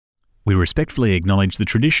We respectfully acknowledge the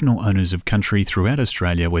traditional owners of country throughout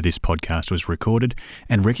Australia where this podcast was recorded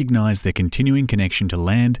and recognise their continuing connection to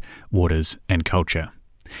land, waters and culture.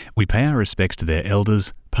 We pay our respects to their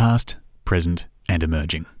elders, past, present and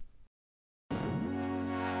emerging.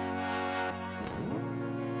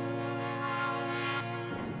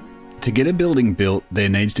 To get a building built, there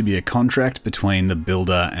needs to be a contract between the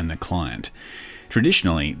builder and the client.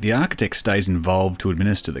 Traditionally, the architect stays involved to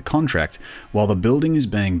administer the contract while the building is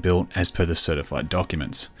being built as per the certified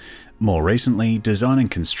documents. More recently, design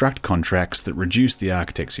and construct contracts that reduce the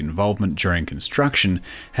architect's involvement during construction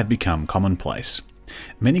have become commonplace.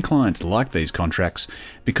 Many clients like these contracts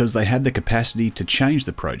because they have the capacity to change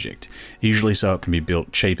the project, usually so it can be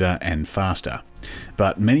built cheaper and faster.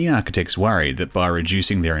 But many architects worry that by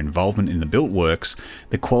reducing their involvement in the built works,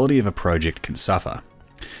 the quality of a project can suffer.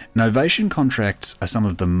 Novation contracts are some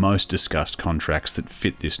of the most discussed contracts that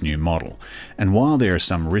fit this new model, and while there are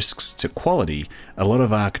some risks to quality, a lot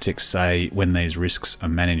of architects say when these risks are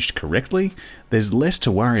managed correctly, there's less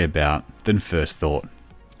to worry about than first thought.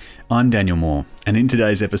 I'm Daniel Moore, and in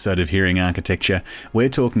today's episode of Hearing Architecture, we're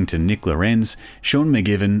talking to Nick Lorenz, Sean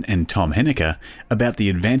McGivern and Tom Henniker about the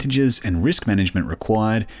advantages and risk management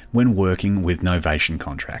required when working with novation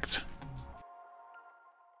contracts.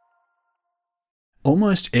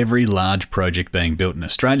 Almost every large project being built in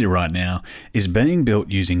Australia right now is being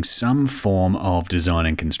built using some form of design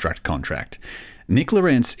and construct contract. Nick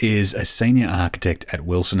Lorenz is a senior architect at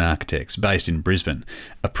Wilson Architects based in Brisbane,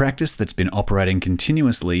 a practice that's been operating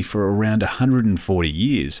continuously for around 140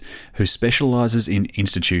 years, who specialises in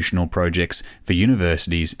institutional projects for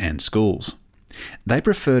universities and schools. They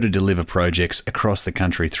prefer to deliver projects across the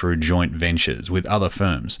country through joint ventures with other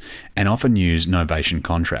firms and often use novation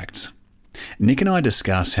contracts. Nick and I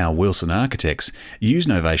discuss how Wilson Architects use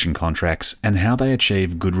novation contracts and how they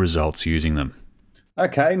achieve good results using them.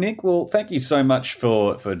 Okay, Nick, well, thank you so much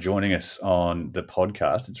for joining us on the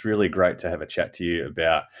podcast. It's really great to have a chat to you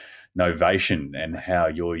about novation and how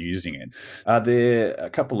you're using it. Are there a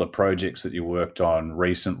couple of projects that you worked on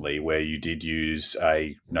recently where you did use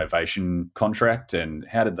a novation contract, and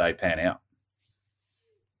how did they pan out?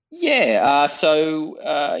 Yeah,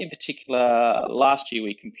 in particular, last year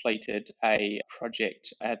we completed a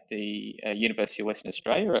project at the University of Western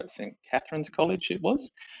Australia at St Catherine's College, it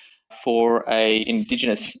was, for a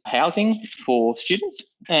Indigenous housing for students.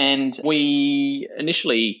 And we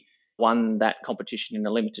initially won that competition in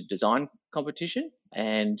a limited design competition,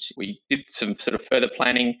 and we did some sort of further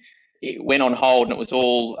planning. It went on hold, and it was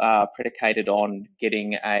all predicated on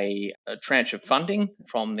getting a tranche of funding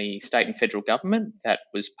from the state and federal government that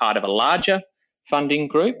was part of a larger funding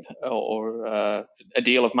group or a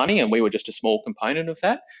deal of money, and we were just a small component of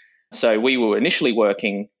that. So we were initially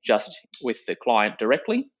working just with the client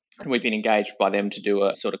directly, and we've been engaged by them to do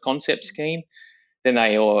a sort of concept scheme. Then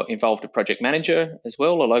they involved a project manager as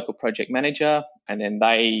well, a local project manager, and then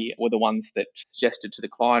they were the ones that suggested to the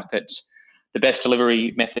client that the best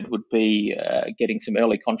delivery method would be getting some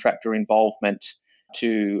early contractor involvement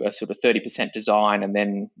to a sort of 30% design, and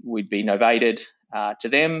then we'd be novated to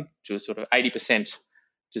them to a sort of 80%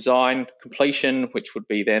 design completion, which would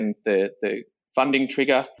be then the funding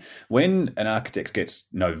trigger. When an architect gets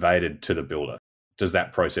novated to the builder, does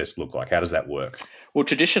that process look like? How does that work? Well,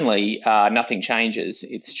 traditionally, nothing changes.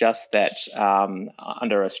 It's just that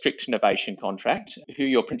under a strict novation contract, who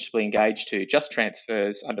you're principally engaged to just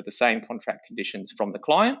transfers under the same contract conditions from the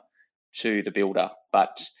client to the builder.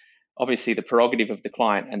 But obviously the prerogative of the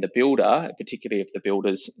client and the builder, particularly if the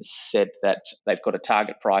builders said that they've got a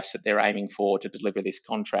target price that they're aiming for to deliver this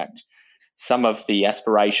contract, some of the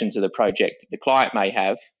aspirations of the project the client may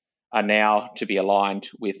have are now to be aligned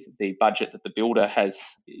with the budget that the builder has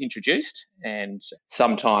introduced, and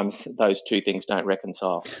sometimes those two things don't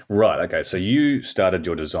reconcile. Right, okay, so you started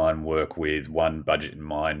your design work with one budget in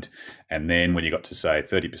mind, and then when you got to, say,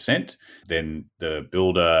 30%, then the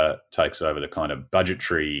builder takes over the kind of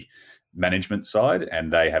budgetary management side,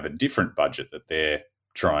 and they have a different budget that they're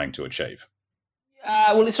trying to achieve.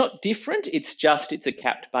 Well, it's not different. It's a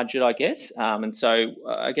capped budget, I guess. And so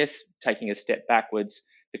I guess taking a step backwards,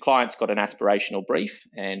 the client's got an aspirational brief,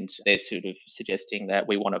 and they're sort of suggesting that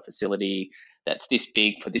we want a facility that's this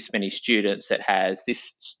big for this many students, that has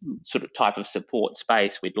this sort of type of support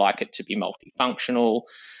space. We'd like it to be multifunctional.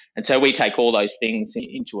 And so we take all those things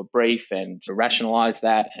into a brief and rationalise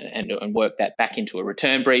that and work that back into a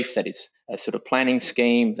return brief that is a sort of planning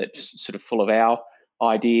scheme that's sort of full of our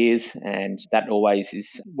ideas, and that always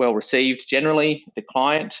is well received generally with the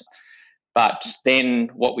client. But then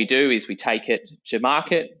what we do is we take it to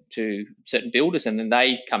market to certain builders, and then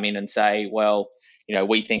they come in and say, well,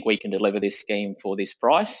 we think we can deliver this scheme for this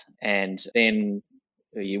price. And then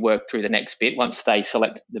you work through the next bit once they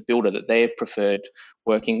select the builder that they're preferred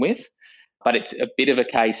working with. But it's a bit of a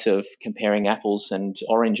case of comparing apples and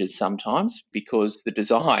oranges sometimes, because the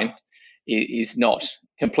design is not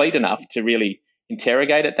complete enough to really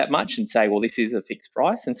interrogate it that much and say, well, this is a fixed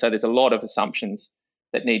price. And so there's a lot of assumptions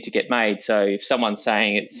that need to get made. So if someone's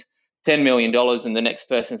saying it's $10 million and the next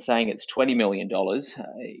person's saying it's $20 million,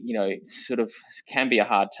 it sort of can be a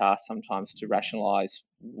hard task sometimes to rationalise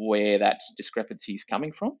where that discrepancy is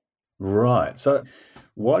coming from. Right. So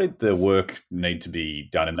why did the work need to be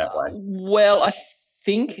done in that way? Well, I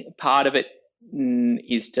think part of it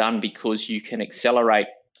is done because you can accelerate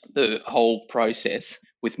the whole process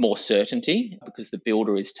with more certainty, because the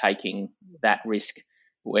builder is taking that risk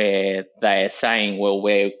where they are saying, well,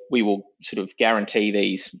 we will sort of guarantee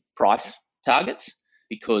these price targets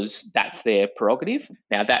because that's their prerogative.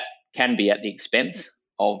 Now, that can be at the expense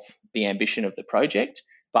of the ambition of the project,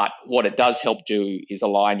 but what it does help do is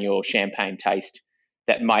align your champagne taste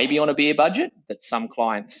that may be on a beer budget that some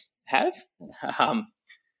clients have.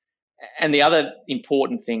 And the other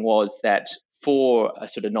important thing was that for a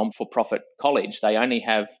sort of non-for-profit college, they only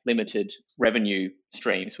have limited revenue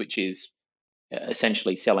streams, which is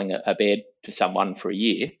essentially selling a bed to someone for a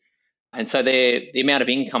year. And so the amount of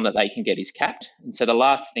income that they can get is capped. And so the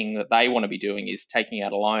last thing that they want to be doing is taking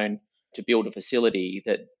out a loan to build a facility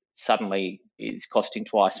that suddenly is costing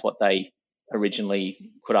twice what they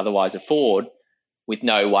originally could otherwise afford, with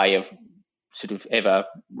no way of sort of ever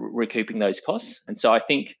recouping those costs. And so I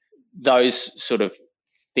think those sort of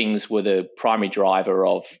things were the primary driver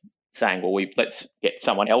of saying, well, let's get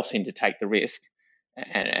someone else in to take the risk,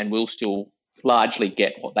 and we'll still largely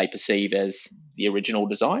get what they perceive as the original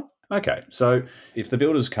design. Okay, so if the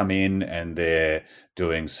builders come in and they're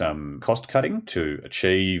doing some cost cutting to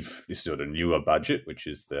achieve this sort of newer budget, which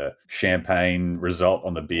is the champagne result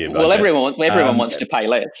on the beer budget. Well, everyone wants to pay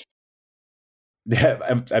less. Yeah,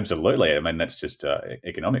 absolutely. I mean, that's just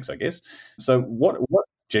economics, I guess. So what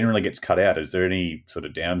generally gets cut out? Is there any sort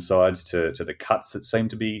of downsides to the cuts that seem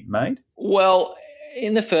to be made? Well,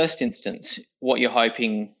 in the first instance, what you're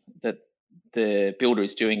hoping that the builder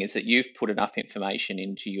is doing is that you've put enough information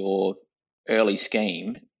into your early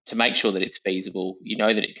scheme to make sure that it's feasible. You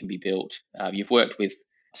know that it can be built. You've worked with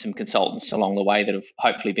some consultants along the way that have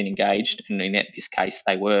hopefully been engaged, and in this case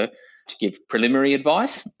they were, to give preliminary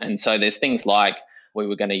advice. And so there's things like, we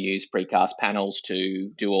were going to use precast panels to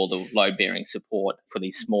do all the load-bearing support for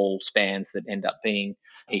these small spans that end up being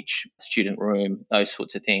each student room, those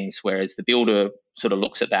sorts of things, whereas the builder sort of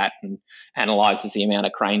looks at that and analyses the amount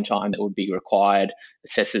of crane time that would be required,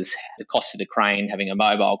 assesses the cost of the crane, having a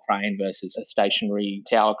mobile crane versus a stationary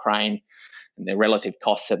tower crane, and the relative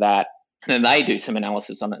costs of that. And then they do some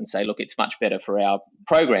analysis on it and say, look, it's much better for our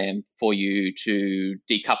program for you to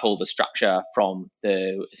decouple the structure from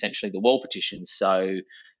essentially the wall partitions. So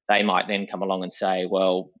they might then come along and say,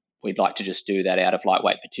 well, we'd like to just do that out of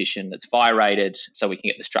lightweight partition that's fire rated so we can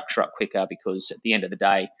get the structure up quicker, because at the end of the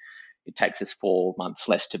day, it takes us 4 months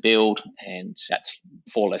less to build, and that's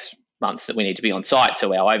 4 less months that we need to be on site.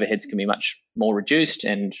 So our overheads can be much more reduced,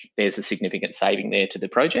 and there's a significant saving there to the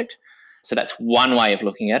project. So that's one way of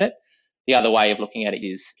looking at it. The other way of looking at it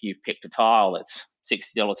is you've picked a tile that's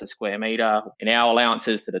 $60 a square metre. In our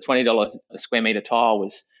allowances, that a $20 a square metre tile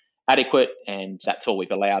was adequate, and that's all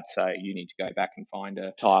we've allowed. So you need to go back and find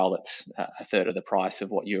a tile that's a third of the price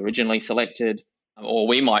of what you originally selected. Or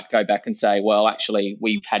we might go back and say, well, actually,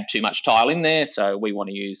 we've had too much tile in there, so we want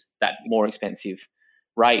to use that more expensive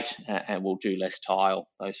rate and we'll do less tile,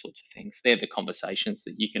 those sorts of things. They're the conversations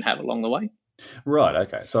that you can have along the way. Right,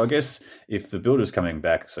 okay. So I guess if the builder's coming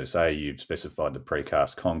back, so say you've specified the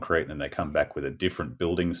precast concrete and then they come back with a different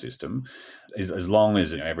building system, as long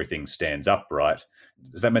as everything stands upright,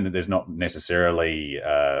 does that mean that there's not necessarily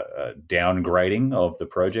downgrading of the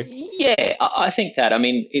project? Yeah, I think that. I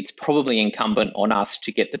mean, it's probably incumbent on us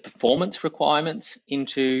to get the performance requirements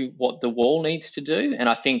into what the wall needs to do. And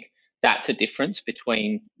I think that's a difference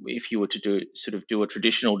between if you were to do a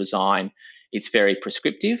traditional design, it's very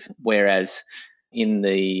prescriptive, whereas in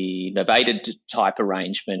the novated type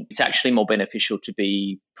arrangement, it's actually more beneficial to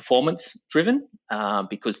be performance driven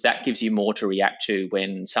because that gives you more to react to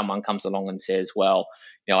when someone comes along and says, well,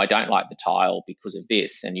 I don't like the tile because of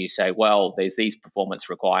this. And you say, well, there's these performance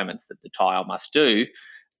requirements that the tile must do.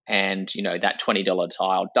 And, that $20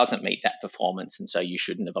 tile doesn't meet that performance. And so you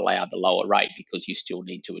shouldn't have allowed the lower rate because you still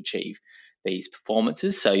need to achieve these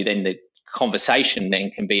performances. So then the conversation then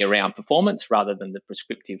can be around performance rather than the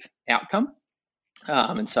prescriptive outcome.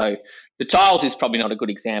 And so the tiles is probably not a good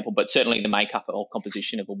example, but certainly the makeup or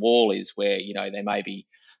composition of a wall is where, there may be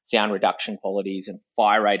sound reduction qualities and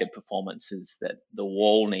fire rated performances that the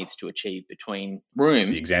wall needs to achieve between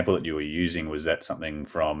rooms. The example that you were using, was that something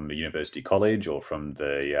from a university college or from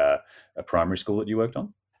a primary school that you worked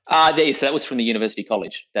on? So that was from the university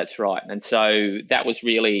college. That's right. And so that was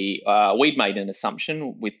really, we'd made an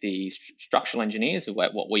assumption with the structural engineers of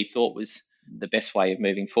what we thought was the best way of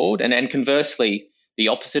moving forward. And conversely, the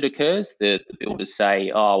opposite occurs. The builders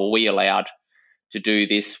say, oh, well, we allowed to do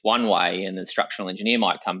this one way, and the structural engineer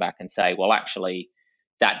might come back and say, well, actually,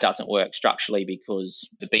 that doesn't work structurally because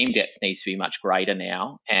the beam depth needs to be much greater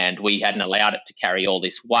now, and we hadn't allowed it to carry all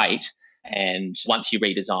this weight. And once you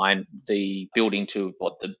redesign the building to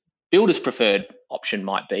what the builder's preferred option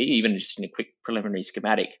might be, even just in a quick preliminary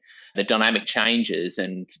schematic, the dynamic changes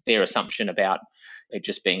and their assumption about it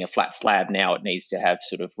just being a flat slab, now it needs to have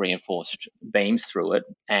sort of reinforced beams through it.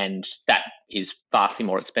 And that is vastly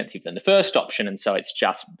more expensive than the first option. And so it's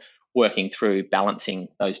just working through balancing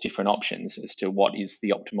those different options as to what is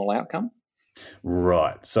the optimal outcome.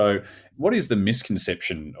 Right. So what is the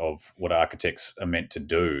misconception of what architects are meant to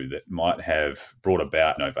do that might have brought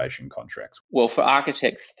about novation contracts? Well, for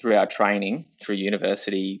architects, through our training, through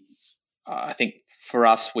university, I think for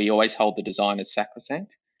us, we always hold the design as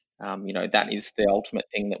sacrosanct. That is the ultimate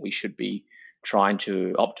thing that we should be trying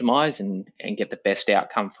to optimize and get the best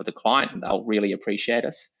outcome for the client. And they'll really appreciate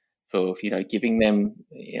us for, giving them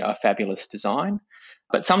a fabulous design.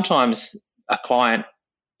 But sometimes a client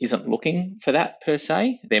isn't looking for that per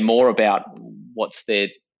se. They're more about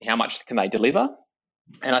how much can they deliver.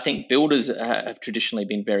 And I think builders have traditionally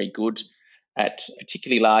been very good at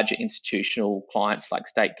particularly larger institutional clients like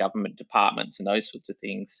state government departments and those sorts of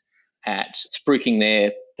things at spruiking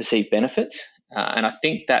their perceived benefits. And I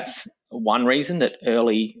think that's one reason that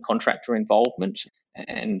early contractor involvement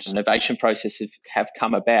and innovation processes have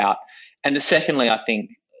come about. And secondly, I think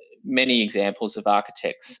many examples of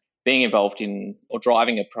architects being involved in or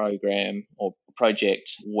driving a program or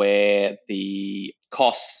project where the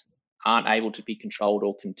costs aren't able to be controlled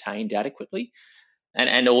or contained adequately.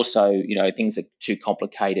 And also, things are too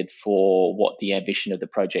complicated for what the ambition of the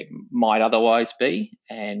project might otherwise be.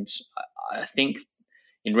 And I think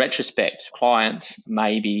in retrospect, clients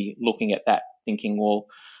may be looking at that thinking, well,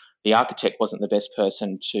 the architect wasn't the best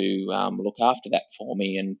person to look after that for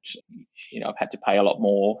me. And, I've had to pay a lot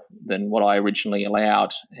more than what I originally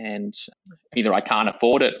allowed. And either I can't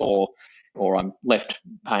afford it or I'm left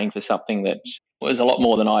paying for something that was a lot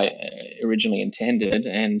more than I originally intended.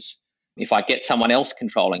 And if I get someone else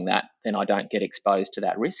controlling that, then I don't get exposed to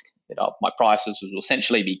that risk. My prices will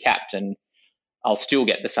essentially be capped and I'll still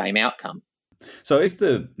get the same outcome. So if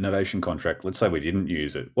the novation contract, let's say we didn't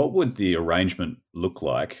use it, what would the arrangement look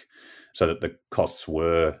like so that the costs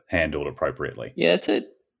were handled appropriately? Yeah, it's an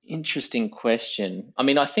interesting question. I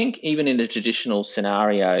mean, I think even in a traditional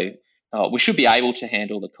scenario, we should be able to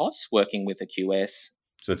handle the costs working with a QS.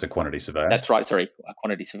 So that's a quantity surveyor? That's right, a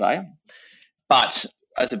quantity surveyor. But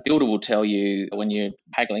as a builder will tell you, when you're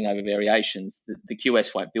haggling over variations, the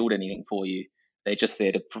QS won't build anything for you. They're just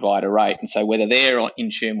there to provide a rate. And so whether they're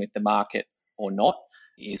in tune with the market or not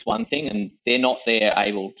is one thing, and they're not there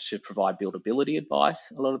able to provide buildability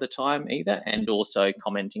advice a lot of the time either, and also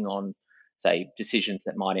commenting on, say, decisions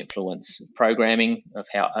that might influence programming of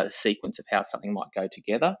how a sequence of how something might go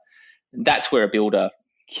together. And that's where a builder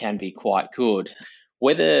can be quite good.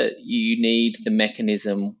 Whether you need the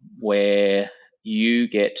mechanism where you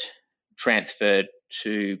get transferred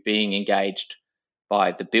to being engaged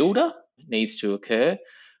by the builder needs to occur,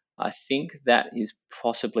 I think that is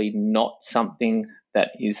possibly not something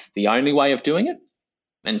that is the only way of doing it.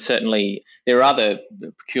 And certainly there are other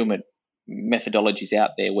procurement methodologies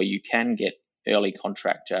out there where you can get early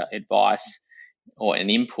contractor advice or an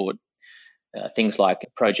input. Things like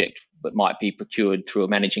a project that might be procured through a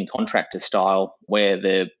managing contractor style, where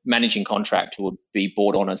the managing contractor would be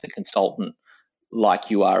brought on as a consultant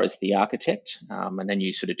like you are as the architect, and then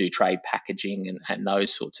you sort of do trade packaging and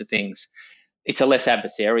those sorts of things. It's a less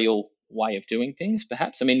adversarial way of doing things,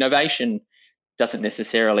 perhaps. I mean, novation doesn't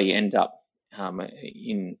necessarily end up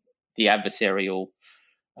in the adversarial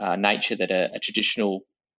nature that a traditional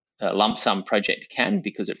lump sum project can,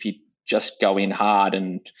 because if you just go in hard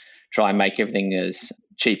and try and make everything as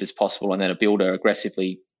cheap as possible, and then a builder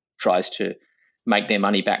aggressively tries to make their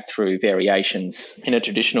money back through variations in a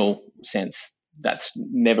traditional sense, that's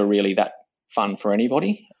never really that fun for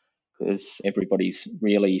anybody, because everybody's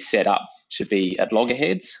really set up to be at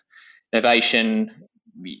loggerheads. Novation,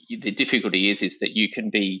 the difficulty is that you can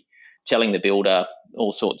be telling the builder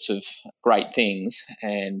all sorts of great things,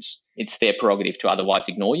 and it's their prerogative to otherwise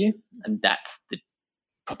ignore you. And that's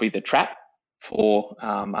probably the trap for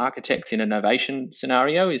architects in a novation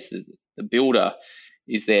scenario, is that the builder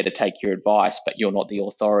is there to take your advice, but you're not the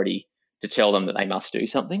authority to tell them that they must do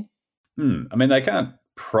something. I mean, they can't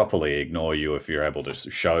properly ignore you if you're able to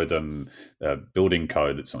show them a building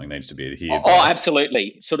code that something needs to be adhered by.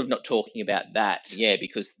 Absolutely. Sort of not talking about that,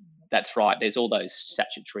 because that's right. There's all those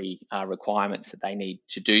statutory requirements that they need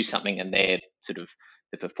to do something, and they're sort of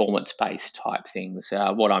the performance-based type things.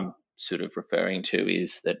 What I'm sort of referring to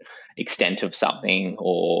is that extent of something,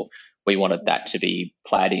 or we wanted that to be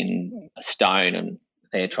clad in a stone, and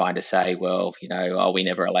they're trying to say, well, we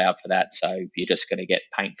never allowed for that, so you're just going to get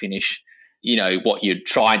paint finish. What you're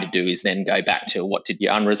trying to do is then go back to what did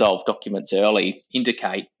your unresolved documents early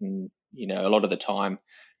indicate, and a lot of the time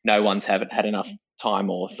no one's haven't had enough time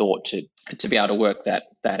or thought to be able to work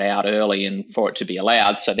that out early and for it to be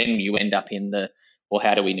allowed. So then you end up in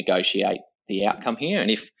how do we negotiate the outcome here? And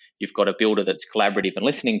if you've got a builder that's collaborative and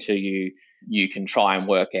listening to you, you can try and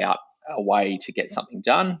work out a way to get something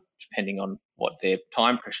done, depending on what their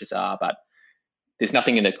time pressures are. But there's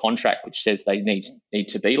nothing in the contract which says they need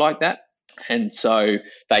to be like that. And so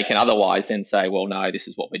they can otherwise then say, well, no, this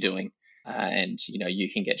is what we're doing. And,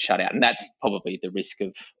 you can get shut out. And that's probably the risk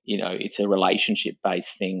of, it's a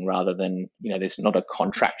relationship-based thing rather than, there's not a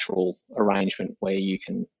contractual arrangement where you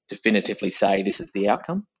can definitively say this is the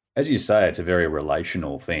outcome. As you say, it's a very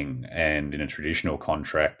relational thing. And in a traditional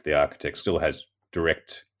contract, the architect still has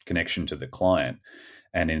direct connection to the client.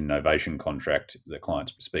 And in an novation contract, the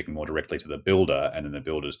client's speaking more directly to the builder, and then the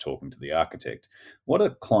builder's talking to the architect. What are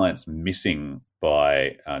clients missing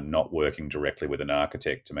by not working directly with an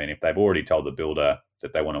architect? I mean, if they've already told the builder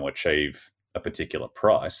that they want to achieve a particular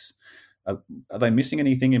price, are they missing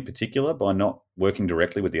anything in particular by not working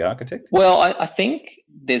directly with the architect? Well, I think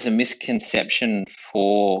there's a misconception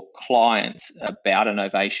for clients about a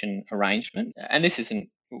novation arrangement. And this isn't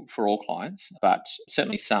for all clients, but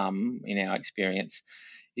certainly some in our experience,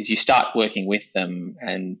 is you start working with them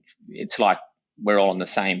and it's like we're all on the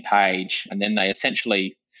same page. And then they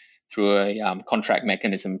essentially, through a contract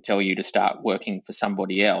mechanism, tell you to start working for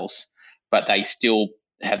somebody else, but they still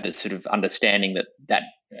have this sort of understanding that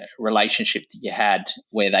relationship that you had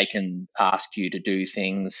where they can ask you to do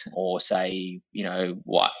things or say,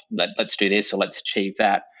 let's do this or let's achieve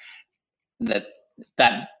that.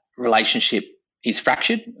 That relationship is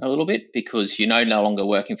fractured a little bit because you're no longer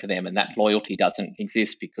working for them, and that loyalty doesn't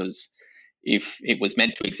exist, because if it was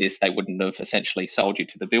meant to exist, they wouldn't have essentially sold you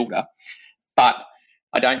to the builder. But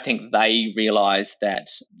I don't think they realise that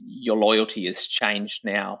your loyalty has changed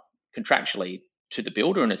now contractually to the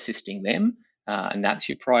builder and assisting them, and that's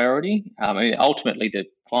your priority. Ultimately, the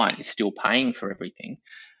client is still paying for everything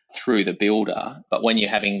through the builder, but when you're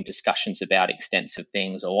having discussions about extensive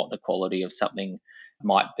things or what the quality of something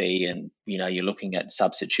might be, and you're looking at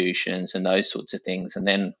substitutions and those sorts of things, and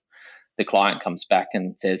then the client comes back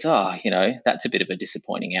and says, that's a bit of a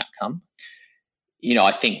disappointing outcome.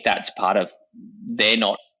 I think that's they're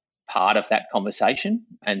not part of that conversation,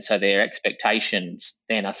 and so their expectations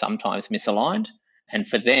then are sometimes misaligned. And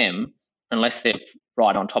for them, unless they're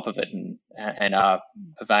right on top of it and are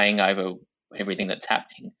purveying over everything that's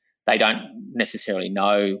happening, they don't necessarily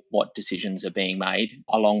know what decisions are being made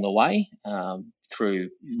along the way through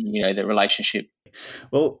the relationship.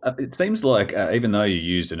 Well, it seems like even though you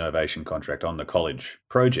used a novation contract on the college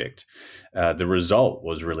project, the result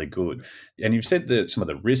was really good. And you've said that some of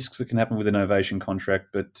the risks that can happen with a novation contract,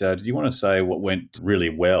 but did you want to say what went really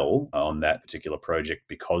well on that particular project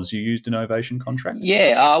because you used a novation contract?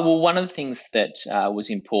 Yeah, well, one of the things that was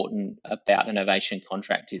important about a novation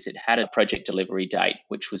contract is it had a project delivery date,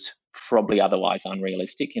 which was probably otherwise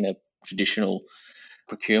unrealistic in a traditional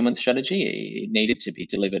procurement strategy. It needed to be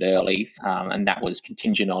delivered early, and that was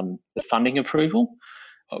contingent on the funding approval.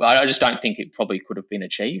 I just don't think it probably could have been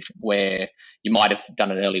achieved, where you might have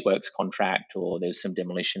done an early works contract or there's some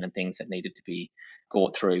demolition and things that needed to be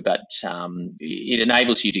got through. But it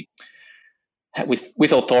enables you to,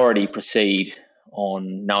 with authority, proceed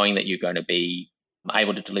on knowing that you're going to be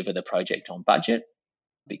able to deliver the project on budget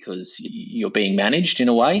because you're being managed in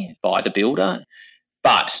a way by the builder.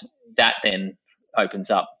 But that then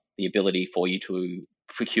opens up the ability for you to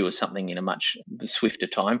procure something in a much swifter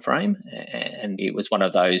time frame. And it was one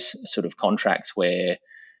of those sort of contracts where it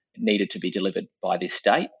needed to be delivered by this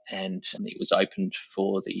date, and it was opened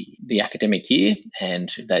for the academic year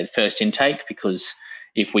and the first intake, because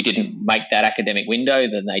if we didn't make that academic window,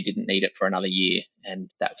 then they didn't need it for another year, and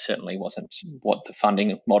that certainly wasn't what the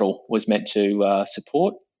funding model was meant to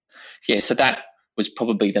support. Yeah, so that was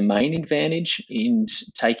probably the main advantage in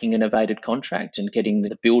taking a novated contract and getting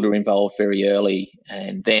the builder involved very early,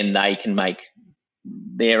 and then they can make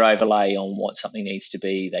their overlay on what something needs to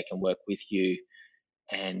be. They can work with you,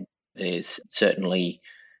 and there's certainly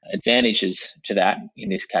advantages to that. In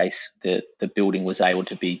this case, the building was able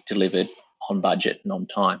to be delivered on budget and on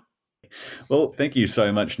time. Well, thank you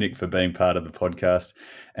so much, Nick, for being part of the podcast.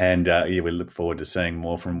 And we look forward to seeing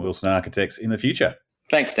more from Wilson Architects in the future.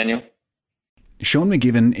 Thanks, Daniel. Sean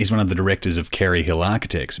McGivern is one of the directors of Kerry Hill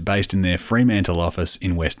Architects, based in their Fremantle office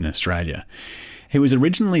in Western Australia. He was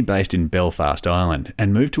originally based in Belfast, Ireland,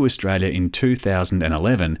 and moved to Australia in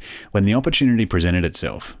 2011 when the opportunity presented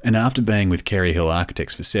itself, and after being with Kerry Hill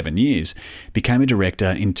Architects for 7 years, became a director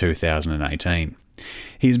in 2018.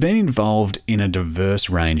 He's been involved in a diverse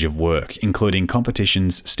range of work, including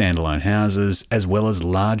competitions, standalone houses, as well as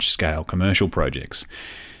large-scale commercial projects.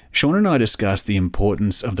 Sean and I discussed the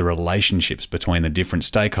importance of the relationships between the different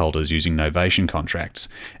stakeholders using novation contracts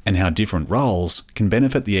and how different roles can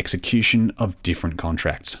benefit the execution of different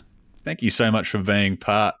contracts. Thank you so much for being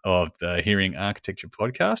part of the Hearing Architecture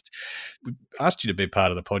podcast. We asked you to be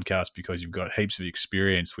part of the podcast because you've got heaps of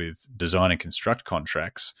experience with design and construct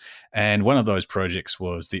contracts. And one of those projects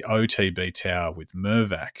was the OTB Tower with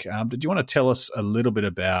Mirvac. Did you want to tell us a little bit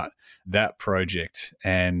about that project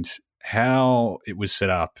and how it was set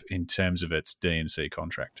up in terms of its D&C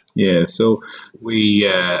contract? Yeah, so we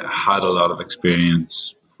had a lot of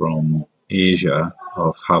experience from Asia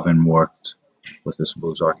of having worked with, I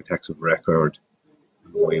suppose, architects of record.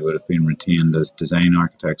 We would have been retained as design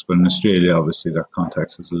architects, but in Australia, obviously, their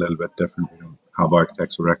context is a little bit different. We don't have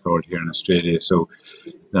architects of record here in Australia, so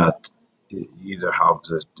that either have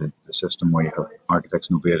the system where you have architects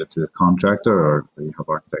novated to the contractor, or you have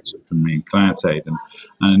architects from the main client side.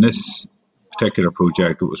 And in this particular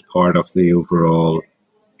project, it was part of the overall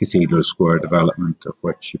Cathedral Square development, of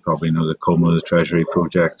which you probably know the Como the Treasury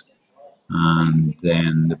project. And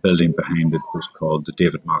then the building behind it was called the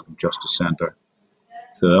David Malcolm Justice Centre.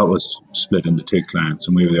 So that was split into two clients,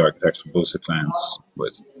 and we were the architects for both the clients,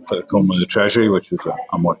 for the Como the Treasury, which was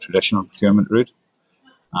a more traditional procurement route,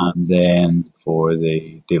 and then for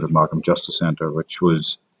the David Malcolm Justice Centre, which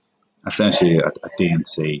was essentially a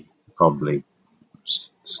D&C, probably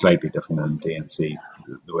slightly different than D&C,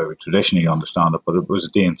 the way we traditionally understand it, but it was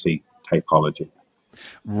a D&C typology.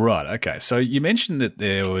 Right, okay. So you mentioned that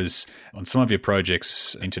there was, on some of your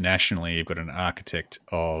projects internationally, you've got an architect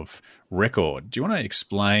of record. Do you want to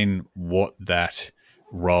explain what that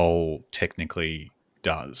role technically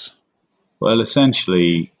does? Well,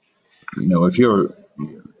 essentially, if you're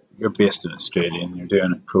based in Australia and you're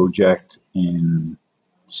doing a project in,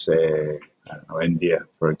 say, India,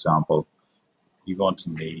 for example, you're going to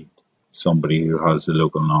need somebody who has the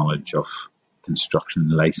local knowledge of construction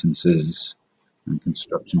licenses and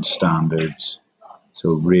construction standards.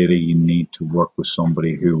 So really you need to work with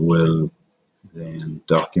somebody who will then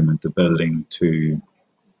document the building to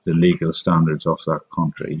the legal standards of that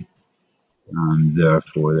country, and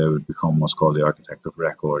therefore they would become what's called the architect of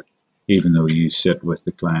record. Even though you sit with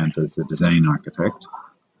the client as the design architect,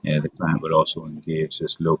 the client would also engage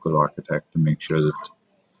this local architect to make sure that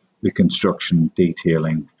the construction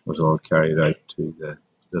detailing was all carried out to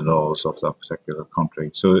the laws of that particular country.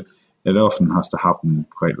 So it often has to happen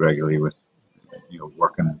quite regularly with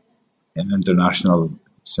working in international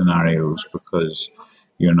scenarios, because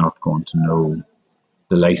you're not going to know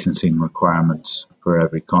the licensing requirements for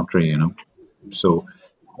every country, So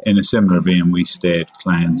in a similar vein, we stayed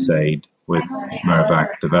client side with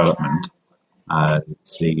Mirvac Development as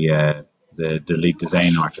the lead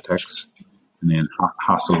design architects, and then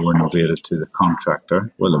Hassel were novated to the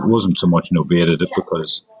contractor. Well, it wasn't so much novated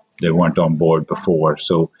because they weren't on board before,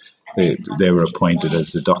 so they were appointed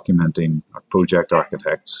as the documenting project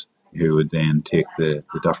architects, who would then take the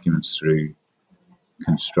documents through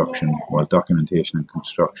documentation and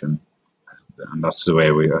construction. And that's the way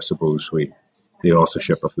the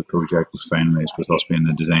authorship of the project was finalized, with us being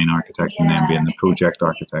the design architect and then being the project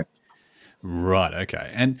architect. Right, okay.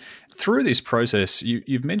 And through this process,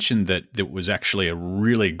 you've mentioned that it was actually a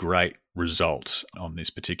really great result on this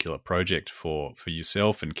particular project for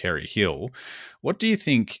yourself and Kerry Hill. What do you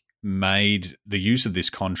think made the use of this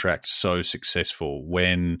contract so successful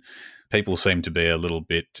when people seem to be a little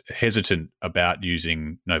bit hesitant about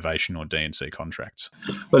using novation or D&C contracts?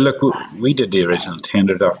 Well, look, we did the original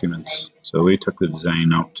tender documents. So we took the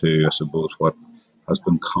design up to, I suppose, what has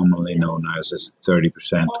been commonly known as this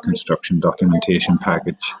 30% construction documentation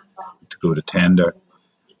package to go to tender.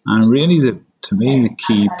 And really, to me, the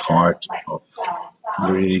key part of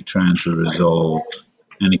really trying to resolve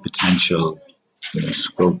any potential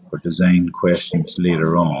scope or design questions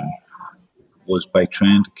later on was by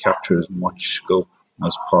trying to capture as much scope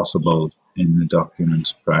as possible in the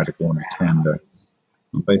documents prior to going to tender.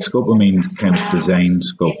 And by scope, I mean kind of design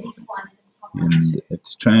scope. And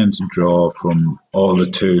it's trying to draw from all the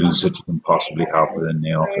tools that you can possibly have within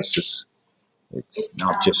the office. It's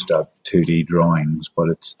not just 2D drawings, but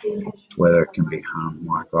it's whether it can be hand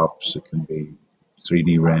markups, it can be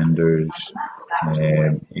 3D renders,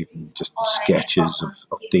 even just sketches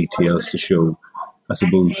of details to show, I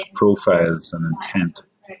suppose, profiles and intent.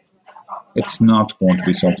 It's not going to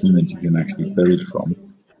be something that you can actually build from.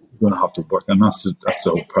 You're going to have to work, and that's the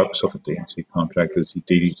whole purpose of a D&C contract, is you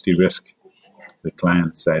de-risk the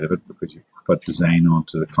client side of it, because you put design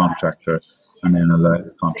onto the contractor and then allow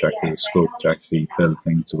the contractor the scope to actually build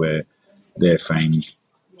things the way they find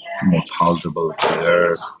more palatable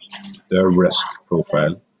to their risk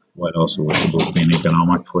profile, while also it's supposed to be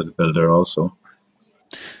economic for the builder also.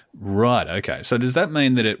 Right, okay. So does that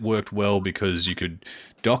mean that it worked well because you could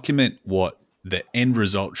document what the end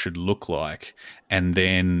result should look like, and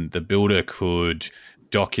then the builder could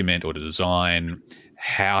document or design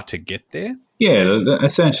how to get there? Yeah,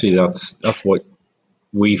 essentially that's what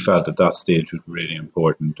we felt at that stage was really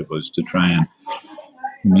important. It was to try and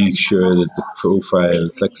make sure that the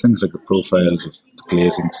profiles, like things like the profiles of the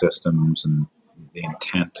glazing systems and the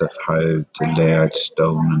intent of how to lay out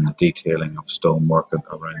stone and the detailing of stonework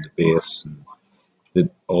around the base, and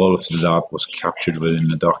that all of that was captured within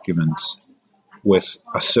the documents with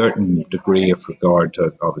a certain degree of regard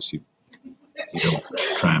to, obviously, you don't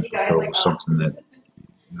try and propose something that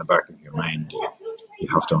in the back of your mind you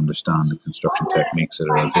have to understand the construction techniques that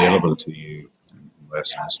are available to you in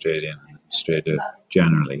Western Australia and Australia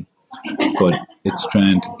generally. But it's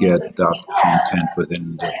trying to get that content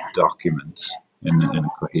within the documents in a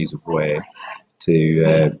cohesive way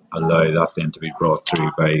to allow that then to be brought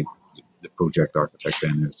through by the project architect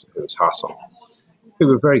then, who was Hassel. They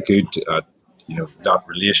were very good at that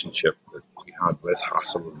relationship that we had with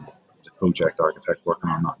Hassel and the project architect working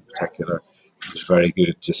on that in particular. He was very good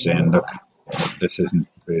at just saying, look, this isn't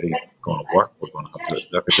really going to work. We're going to have to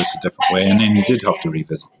look at this a different way. And then you did have to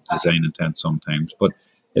revisit design intent sometimes. But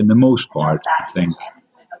in the most part, I think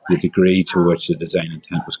the degree to which the design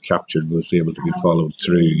intent was captured was able to be followed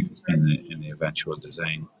through in the eventual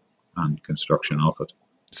design and construction of it.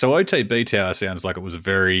 So OTB Tower sounds like it was a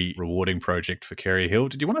very rewarding project for Carey Hill.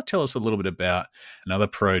 Did you want to tell us a little bit about another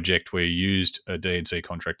project where you used a D&C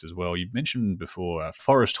contract as well? You mentioned before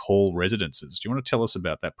Forest Hall Residences. Do you want to tell us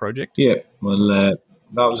about that project? Yeah, well, that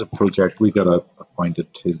was a project. We got appointed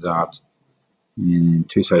to that in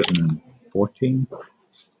 2014,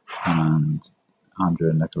 and Andrew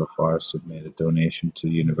and Nicola Forrest had made a donation to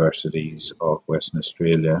the universities of Western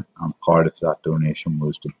Australia, and part of that donation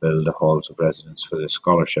was to build the halls of residence for the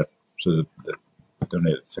scholarship. So they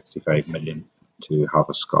donated 65 million to have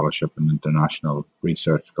a scholarship, an international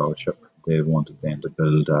research scholarship. They wanted then to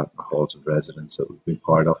build a halls of residence that would be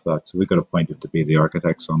part of that. So we got appointed to be the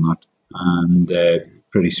architects on that. And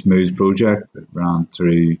pretty smooth project. It ran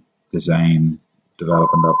through design,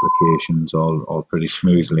 development applications all pretty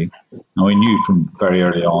smoothly. Now, we knew from very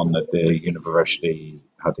early on that the university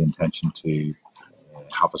had the intention to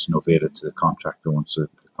have us novated to the contractor once the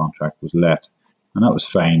contract was let. And that was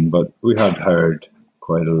fine, but we had heard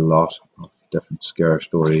quite a lot of different scare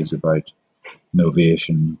stories about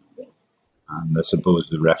novation. And I suppose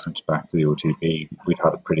the reference back to the OTB, we'd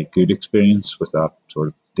had a pretty good experience with that sort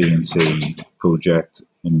of D&C project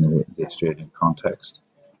in the Australian context.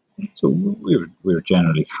 So we were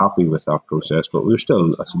generally happy with that process, but we were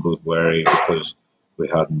still, I suppose, wary because we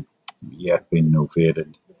hadn't yet been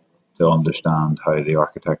novated to understand how the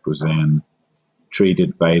architect was then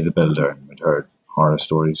treated by the builder. And we'd heard horror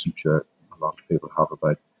stories, I'm sure a lot of people have,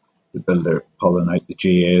 about the builder pulling out the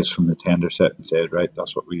GAs from the tender set and said, right,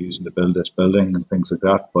 that's what we're using to build this building and things like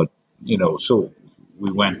that. But, so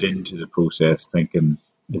we went into the process thinking,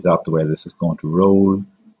 is that the way this is going to roll?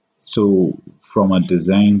 So from a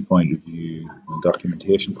design point of view, a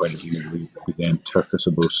documentation point of view, we then took, I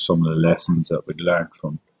suppose, some of the lessons that we'd learned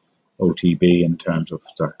from OTB in terms of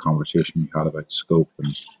that conversation we had about scope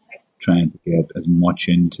and trying to get as much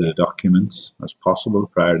into the documents as possible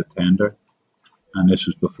prior to tender. And this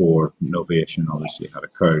was before novation obviously had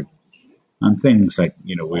occurred. And things like,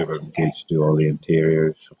 we were engaged to do all the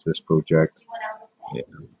interiors of this project,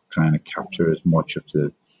 trying to capture as much of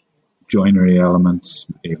the joinery elements,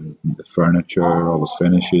 even the furniture, all the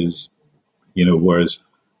finishes, whereas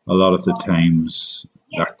a lot of the times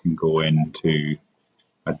that can go into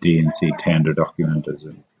a D&C tender document as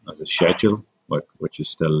a schedule, which is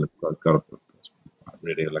still got a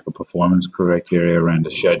really like a performance criteria around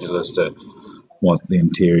the schedule as to what the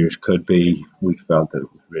interiors could be. We felt that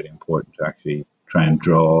it was really important to actually try and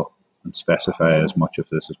draw and specify as much of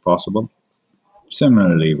this as possible.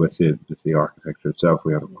 Similarly, with the architecture itself,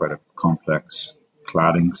 we have quite a complex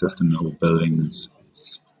cladding system. The buildings,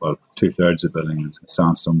 well, 2/3 of the building is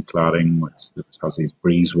sandstone cladding, which has these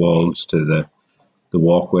breeze walls to the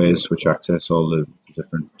walkways which access all the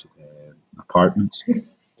different apartments.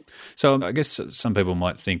 So I guess some people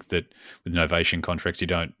might think that with novation contracts, you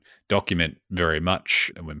don't document very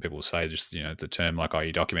much. And when people say just, the term like,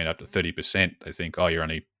 you document up to 30%, they think, you're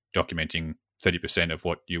only documenting 30% of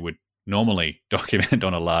what you would normally document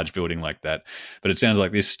on a large building like that. But it sounds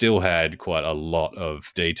like this still had quite a lot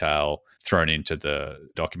of detail thrown into the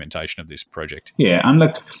documentation of this project. Yeah, and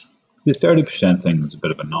look, the 30% thing is a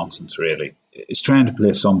bit of a nonsense, really. It's trying to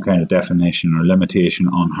place some kind of definition or limitation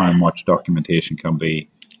on how much documentation can be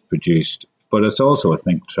produced. But it's also, I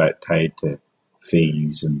think, tied to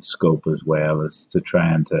fees and scope as well, as to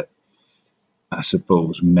trying to, I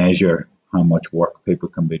suppose, measure how much work people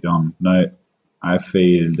can be done. Now, I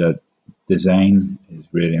feel that design is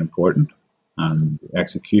really important and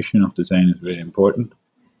execution of design is really important.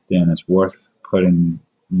 Then it's worth putting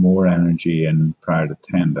more energy in prior to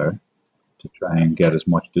tender to try and get as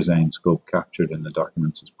much design scope captured in the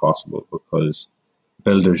documents as possible, because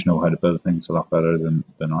builders know how to build things a lot better than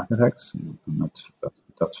architects, and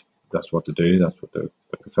that's what to do. That's what the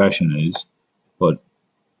profession is. But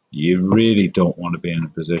you really don't want to be in a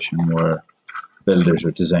position where builders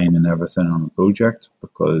are designing everything on a project,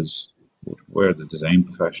 because we're the design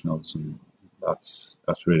professionals, and that's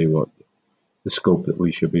really what the scope that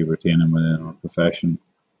we should be retaining within our profession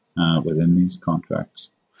within these contracts.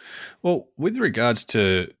 Well, with regards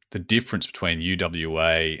to the difference between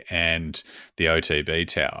UWA and the OTB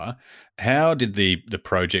tower, how did the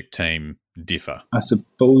project team differ? I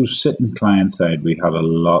suppose sitting client side, we had a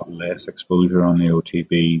lot less exposure on the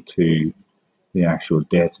OTB to the actual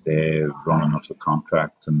day-to-day running of the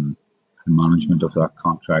contract and the management of that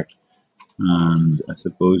contract. And I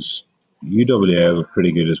suppose UWA were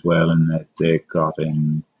pretty good as well in that they got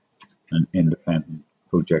in an independent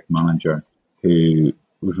project manager who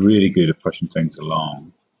was really good at pushing things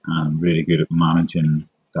along and really good at managing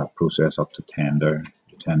that process up to tender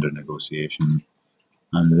negotiation,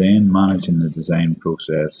 and then managing the design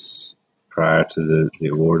process prior to the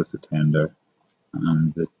award of the tender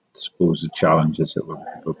and the supposed challenges that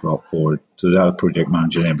were brought forward. So that project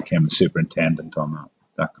manager then became the superintendent on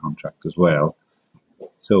that contract as well.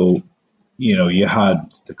 So, you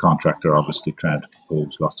had the contractor obviously trying to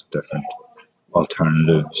propose lots of different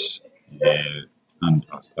alternatives, and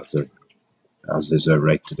as is their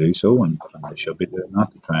right to do so, and they should be doing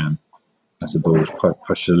that to try and, I suppose,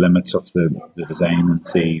 push the limits of the design and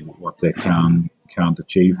see what they can't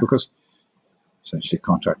achieve, because essentially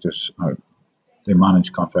contractors they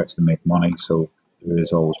manage contracts to make money, so there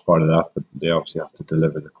is always part of that, but they obviously have to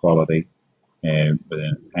deliver the quality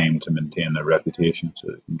within time to maintain their reputation so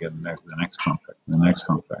they can get the next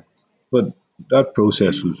contract. But that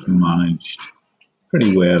process was managed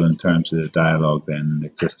pretty well in terms of the dialogue then that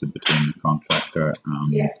existed between the contractor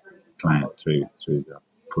and client through the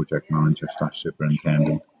project manager /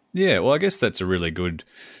 superintendent. Yeah, well, I guess that's a really good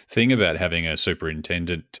thing about having a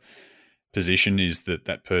superintendent position, is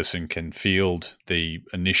that person can field the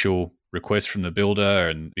initial request from the builder,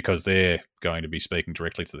 and because they're going to be speaking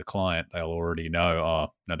directly to the client, they'll already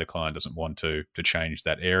know, no, the client doesn't want to change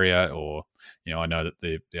that area, or, I know that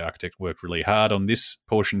the architect worked really hard on this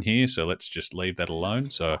portion here, so let's just leave that alone.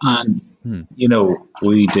 So, and,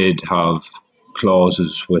 we did have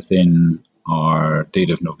clauses within our deed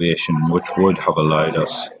of novation which would have allowed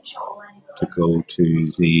us to go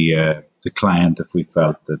to the client if we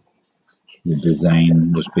felt that the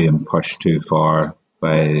design was being pushed too far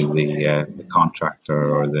by the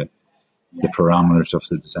contractor, or the parameters of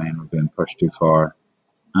the design were being pushed too far.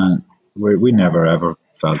 And we never ever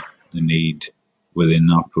felt the need within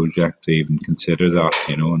that project to even consider that,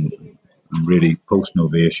 and really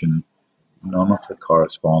post-novation, none of the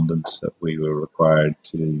correspondence that we were required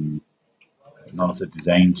to, none of the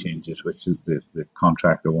design changes which the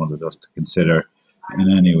contractor wanted us to consider in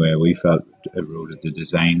any way, we felt eroded the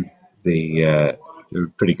design. They were a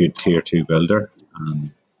pretty good tier 2 builder,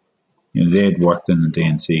 and they had worked in the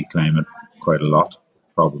DNC climate quite a lot,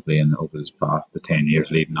 probably over the 10 years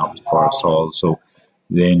leading up to Forest Hall, so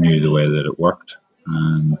they knew the way that it worked,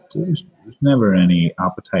 and there was never any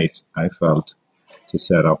appetite, I felt, to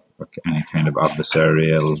set up any kind of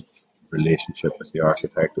adversarial relationship with the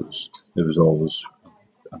architect. It was always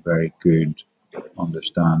a very good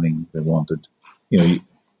understanding. They wanted, you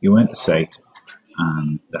went to site,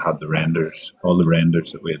 and they had the renders, all the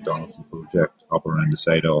renders that we had done of the project up around the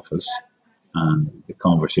site office, and the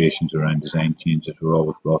conversations around design changes were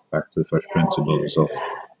always brought back to the first principles of,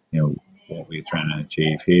 what we're trying to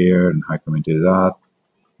achieve here and how can we do that.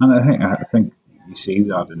 And I think you see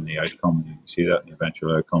that in the outcome, you see that in the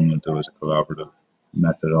eventual outcome, that there was a collaborative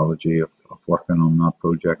methodology of working on that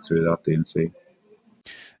project through that D&C.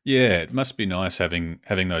 Yeah, it must be nice having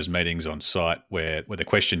those meetings on site where the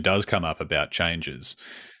question does come up about changes,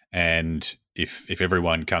 and if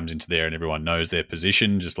everyone comes into there and everyone knows their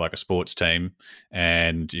position, just like a sports team,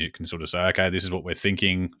 and you can sort of say, okay, this is what we're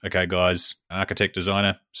thinking. Okay, guys, architect,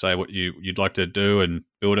 designer, say what you'd like to do, and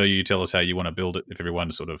builder, you tell us how you want to build it. If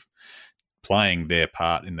everyone's sort of playing their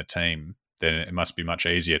part in the team, then it must be much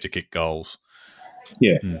easier to kick goals.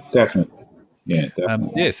 Yeah, definitely. Yeah,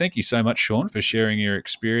 definitely. Thank you so much, Sean, for sharing your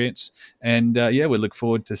experience. And we look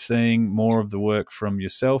forward to seeing more of the work from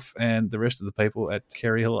yourself and the rest of the people at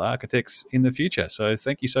Kerry Hill Architects in the future. So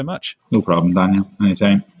thank you so much. No problem, Daniel.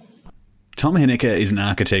 Anytime. Tom Henniker is an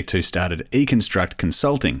architect who started eConstruct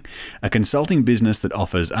Consulting, a consulting business that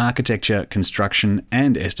offers architecture, construction,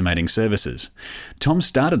 and estimating services. Tom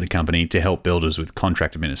started the company to help builders with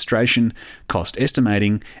contract administration, cost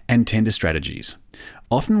estimating, and tender strategies.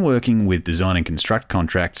 Often working with design and construct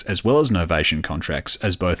contracts as well as novation contracts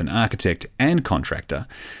as both an architect and contractor,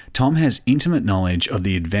 Tom has intimate knowledge of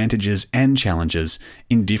the advantages and challenges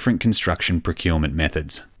in different construction procurement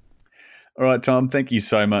methods. All right, Tom, thank you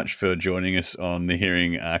so much for joining us on the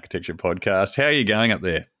Hearing Architecture podcast. How are you going up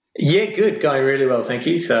there? Yeah, good. Going really well, thank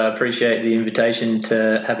you. So I appreciate the invitation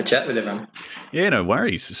to have a chat with everyone. Yeah, no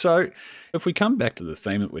worries. So if we come back to the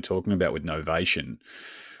theme that we're talking about with novation,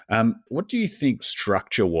 what do you think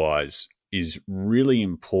structure-wise is really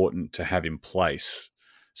important to have in place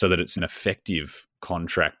so that it's an effective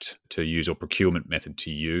contract to use or procurement method to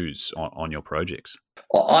use on your projects?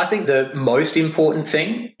 I think the most important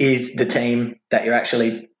thing is the team that you're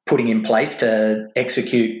actually putting in place to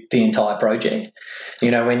execute the entire project.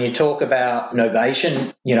 When you talk about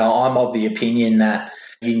novation, I'm of the opinion that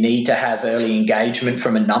you need to have early engagement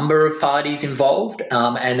from a number of parties involved,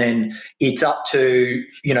 and then it's up to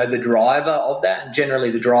the driver of that. And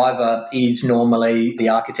generally, the driver is normally the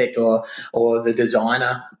architect or the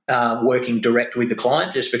designer working direct with the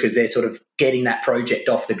client, just because they're sort of getting that project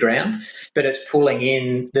off the ground. But it's pulling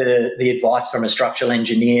in the advice from a structural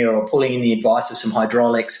engineer or pulling in the advice of some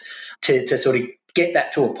hydraulics to sort of get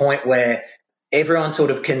that to a point where everyone sort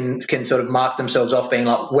of can sort of mark themselves off being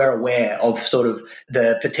like, we're aware of sort of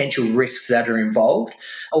the potential risks that are involved.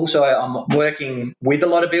 Also, I'm working with a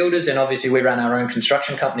lot of builders, and obviously we run our own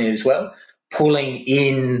construction company as well. Pulling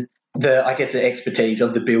in the expertise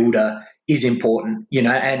of the builder is important, and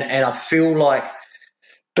I feel like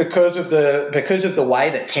because of the way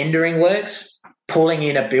that tendering works, pulling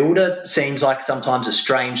in a builder seems like sometimes a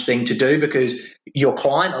strange thing to do, because your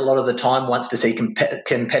client a lot of the time wants to see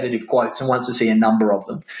competitive quotes and wants to see a number of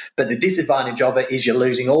them. But the disadvantage of it is you're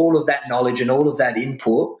losing all of that knowledge and all of that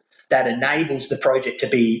input that enables the project to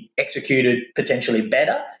be executed potentially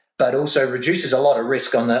better, but also reduces a lot of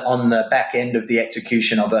risk on the back end of the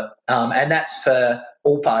execution of it. And that's for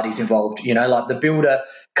all parties involved. Like the builder,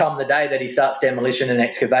 come the day that he starts demolition and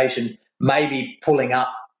excavation, maybe pulling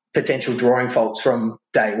up potential drawing faults from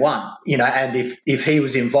day one, and if he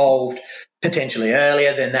was involved potentially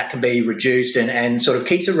earlier, then that can be reduced and sort of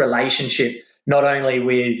keeps a relationship not only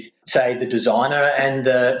with, say, the designer and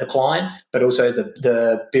the client, but also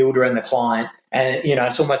the builder and the client. And,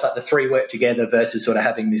 it's almost like the three work together versus sort of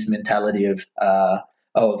having this mentality of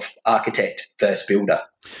architect versus builder.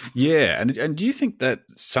 Yeah. And do you think that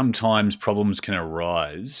sometimes problems can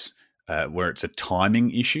arise where it's a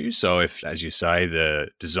timing issue? So if, as you say, the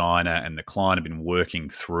designer and the client have been working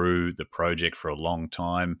through the project for a long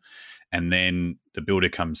time, and then the builder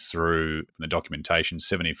comes through, the documentation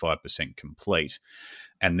 75% complete,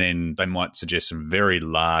 and then they might suggest some very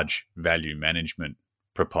large value management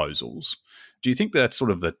proposals. Do you think that's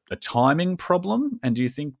sort of a timing problem? And do you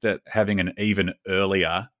think that having an even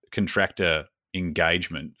earlier contractor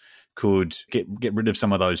engagement could get rid of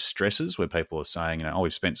some of those stresses where people are saying,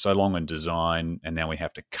 we've spent so long on design and now we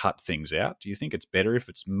have to cut things out? Do you think it's better if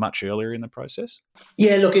it's much earlier in the process?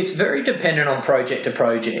 Yeah, look, it's very dependent on project to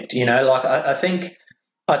project. I think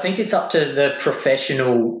it's up to the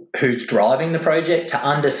professional who's driving the project to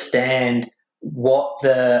understand what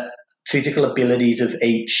the physical abilities of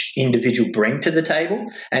each individual bring to the table.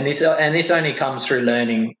 And this only comes through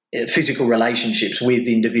learning physical relationships with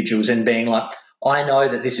individuals and being like, I know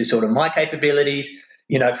that this is sort of my capabilities,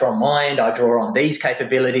 from my end, I draw on these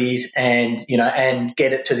capabilities and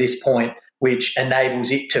get it to this point which enables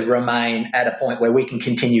it to remain at a point where we can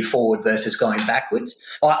continue forward versus going backwards.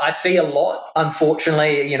 I see a lot,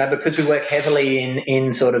 unfortunately, because we work heavily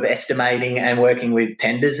in sort of estimating and working with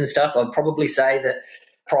tenders and stuff. I'd probably say that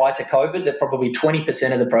prior to COVID, that probably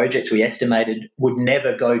 20% of the projects we estimated would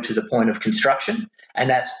never go to the point of construction. And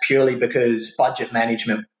that's purely because budget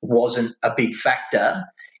management wasn't a big factor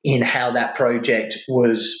in how that project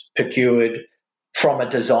was procured from a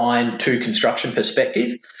design to construction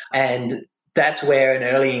perspective. And that's where an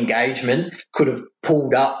early engagement could have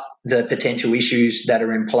pulled up the potential issues that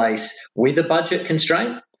are in place with a budget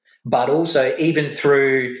constraint, but also even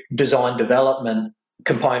through design development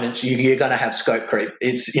components, you're going to have scope creep.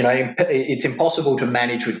 It's impossible to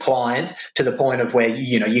manage with client to the point of where,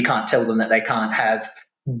 you can't tell them that they can't have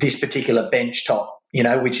this particular bench top,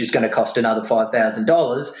 which is going to cost another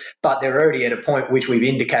 $5,000, but they're already at a point which we've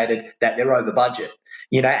indicated that they're over budget.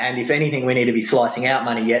 And if anything, we need to be slicing out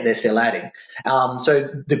money, yet they're still adding. So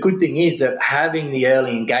the good thing is that having the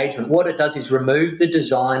early engagement, what it does is remove the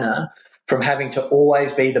designer from having to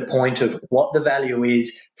always be the point of what the value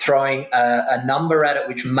is, throwing a number at it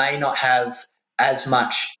which may not have as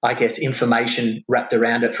much, information wrapped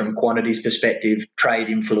around it from quantities perspective, trade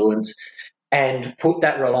influence, and put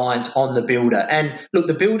that reliance on the builder. And look,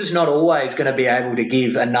 the builder's not always going to be able to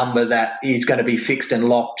give a number that is going to be fixed and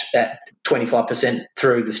locked at 25%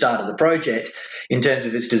 through the start of the project in terms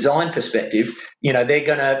of its design perspective.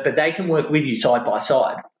 But they can work with you side by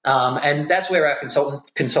side. And that's where our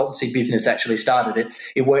consultancy business actually started.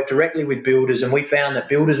 It worked directly with builders, and we found that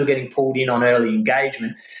builders were getting pulled in on early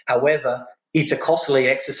engagement. However, it's a costly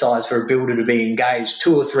exercise for a builder to be engaged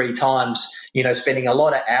 2 or 3 times, spending a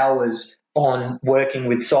lot of hours on working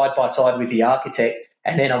with side by side with the architect.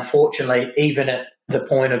 And then unfortunately, even at the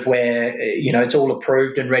point of where, it's all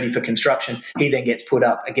approved and ready for construction, he then gets put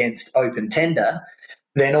up against open tender.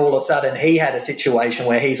 Then all of a sudden he had a situation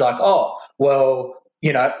where he's like, oh, well,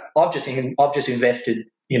 I've just invested,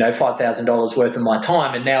 $5,000 worth of my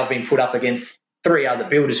time, and now I've been put up against 3 other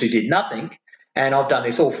builders who did nothing, and I've done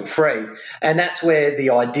this all for free. And that's where the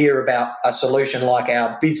idea about a solution like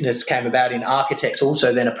our business came about, in architects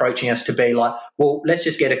also then approaching us to be like, well, let's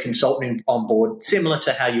just get a consultant on board, similar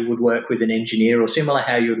to how you would work with an engineer or similar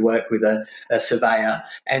how you would work with a surveyor,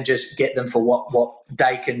 and just get them for what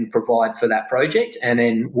they can provide for that project, and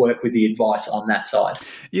then work with the advice on that side.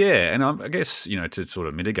 Yeah, and I guess, to sort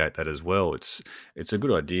of mitigate that as well, it's a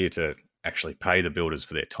good idea to actually pay the builders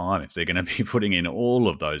for their time if they're going to be putting in all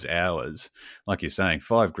of those hours. Like you're saying,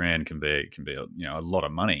 $5,000 can be a lot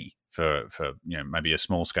of money for maybe a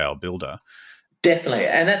small scale builder. Definitely.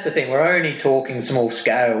 And that's the thing. We're only talking small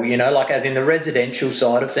scale, as in the residential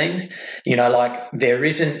side of things, there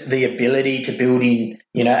isn't the ability to build in,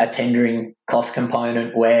 a tendering cost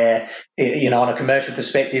component where, on a commercial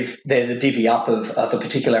perspective, there's a divvy up of a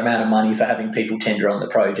particular amount of money for having people tender on the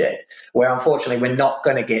project, where unfortunately we're not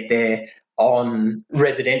going to get there on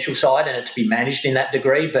residential side and it to be managed in that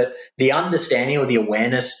degree. But the understanding or the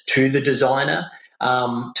awareness to the designer,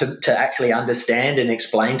 to actually understand and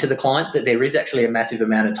explain to the client that there is actually a massive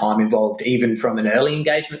amount of time involved, even from an early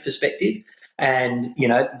engagement perspective, and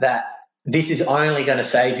that this is only going to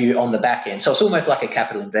save you on the back end. So it's almost like a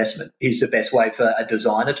capital investment is the best way for a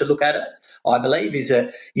designer to look at it, I believe, is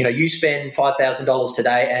that you spend $5,000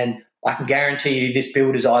 today, and I can guarantee you this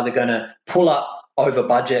builder is either going to pull up over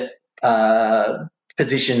budget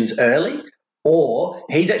positions early, or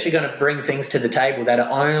he's actually going to bring things to the table that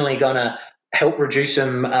are only going to help reduce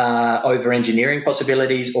some over engineering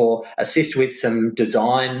possibilities, or assist with some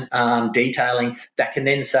design detailing that can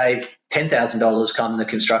then save $10,000 come the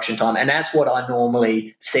construction time. And that's what I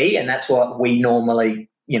normally see, and that's what we normally,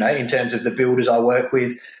 in terms of the builders I work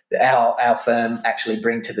with, our firm actually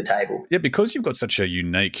bring to the table. Yeah, because you've got such a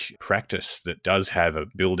unique practice that does have a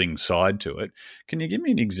building side to it, can you give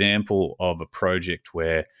me an example of a project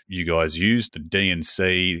where you guys used the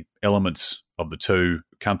D&C elements of the two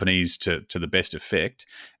companies to the best effect,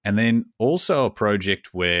 and then also a project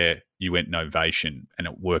where you went novation and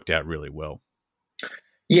it worked out really well?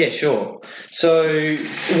 Yeah, sure. So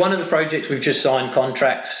one of the projects we've just signed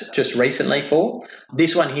contracts just recently for,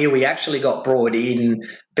 this one here we actually got brought in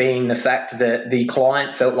being the fact that the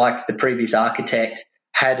client felt like the previous architect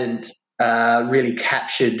hadn't really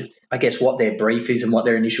captured, I guess, what their brief is and what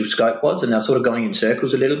their initial scope was, and they're sort of going in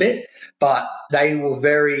circles a little bit. But they were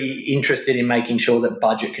very interested in making sure that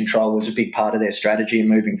budget control was a big part of their strategy and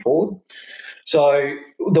moving forward. So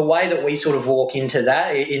the way that we sort of walk into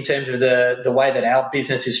that, in terms of the way that our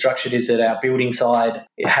business is structured, is that our building side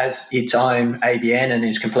has its own ABN and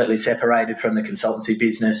is completely separated from the consultancy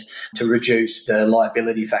business to reduce the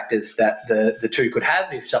liability factors that the two could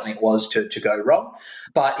have if something was to go wrong.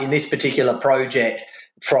 But in this particular project,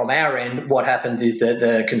 from our end, what happens is that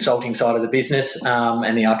the consulting side of the business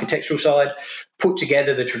and the architectural side put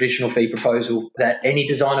together the traditional fee proposal that any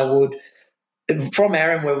designer would. From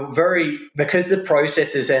our end, we're because the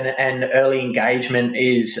processes and early engagement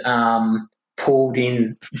is pulled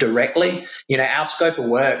in directly, our scope of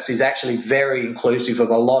works is actually very inclusive of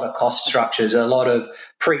a lot of cost structures, a lot of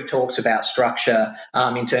pre-talks about structure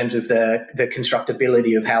in terms of the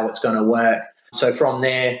constructability of how it's going to work. So from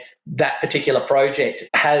there, that particular project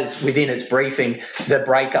has within its briefing the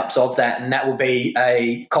breakups of that, and that will be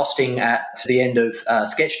a costing at the end of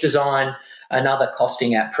sketch design, another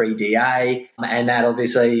costing at pre-DA, and that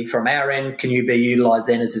obviously from our end can be utilised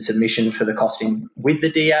then as a submission for the costing with the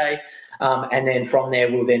DA. And then from there,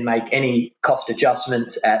 we'll then make any cost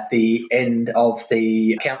adjustments at the end of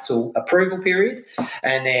the council approval period.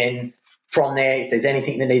 And then from there, if there's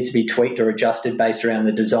anything that needs to be tweaked or adjusted based around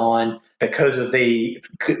the design for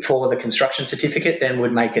the construction certificate, then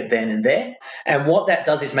we'd make it then and there. And what that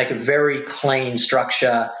does is make a very clean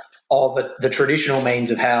structure of the traditional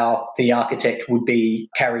means of how the architect would be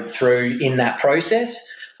carried through in that process.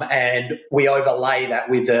 And we overlay that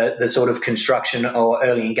with the sort of construction or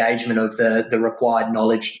early engagement of the required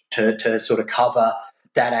knowledge to sort of cover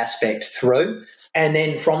that aspect through. And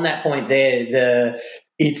then from that point there,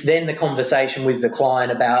 it's then the conversation with the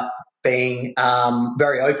client about being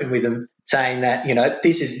very open with them, saying that,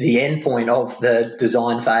 this is the end point of the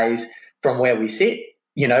design phase from where we sit.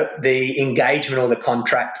 The engagement or the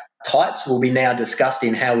contract types will be now discussed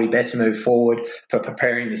in how we best move forward for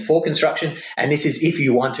preparing this for construction. And this is if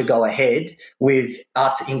you want to go ahead with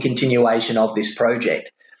us in continuation of this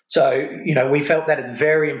project. So, we felt that it's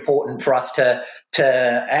very important for us to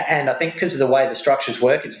and I think because of the way the structures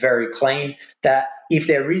work, it's very clean, that if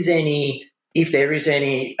there is any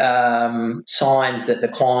signs that the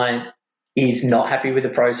client is not happy with the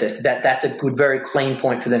process, that's a good, very clean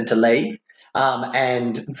point for them to leave.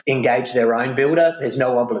 And engage their own builder. There's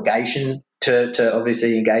no obligation to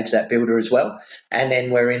obviously engage that builder as well. And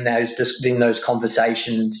then we're in those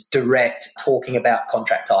conversations direct, talking about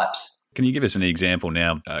contract types. Can you give us an example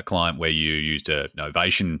now, a client where you used a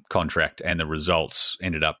novation contract and the results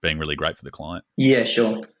ended up being really great for the client? Yeah,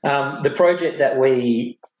 sure. The project that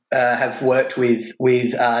we have worked with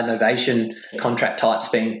novation contract types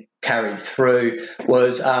being carried through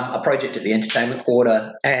was a project at the entertainment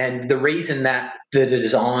quarter. And the reason that the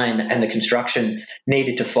design and the construction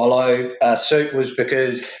needed to follow suit was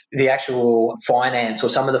because the actual finance or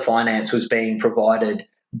some of the finance was being provided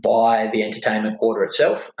by the entertainment quarter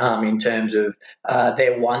itself, in terms of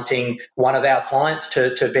they're wanting one of our clients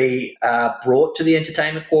to be brought to the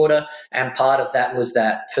entertainment quarter, and part of that was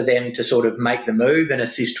that for them to sort of make the move and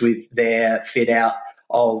assist with their fit out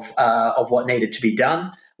of what needed to be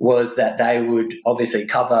done was that they would obviously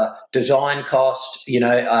cover design cost,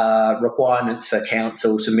 requirements for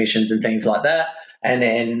council submissions and things like that, and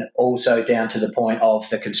then also down to the point of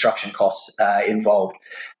the construction costs involved.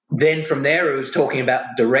 Then from there, it was talking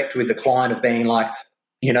about direct with the client of being like,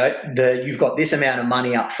 you've got this amount of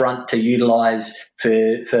money up front to utilise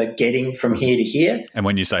for getting from here to here. And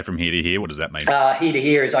when you say from here to here, what does that mean? Here to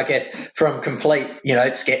here is, I guess, from complete,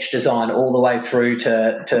 sketch design all the way through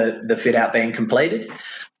to the fit out being completed.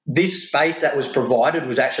 This space that was provided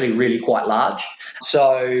was actually really quite large.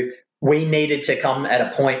 So we needed to come at a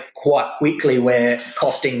point quite quickly where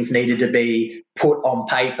costings needed to be put on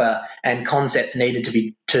paper and concepts needed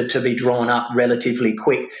to be drawn up relatively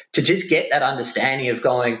quick to just get that understanding of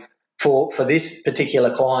going for this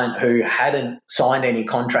particular client who hadn't signed any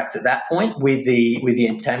contracts at that point with the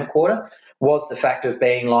entertainment quarter, was the fact of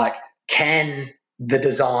being like, can the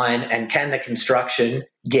design and can the construction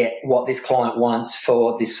get what this client wants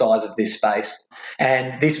for this size of this space?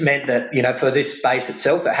 And this meant that, for this space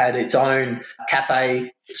itself, it had its own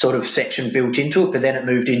cafe sort of section built into it, but then it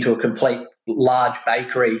moved into a complete large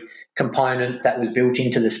bakery component that was built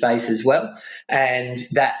into the space as well. And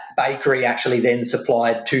that bakery actually then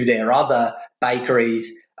supplied to their other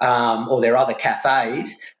bakeries or their other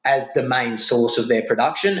cafes as the main source of their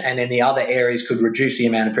production, and then the other areas could reduce the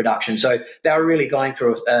amount of production. So they were really going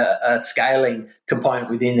through a scaling component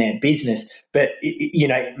within their business. But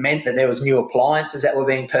it meant that there was new appliances that were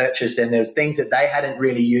being purchased, and there was things that they hadn't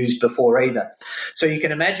really used before either. So you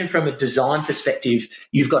can imagine from a design perspective,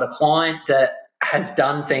 you've got a client that has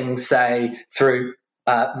done things, say, through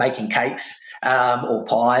making cakes or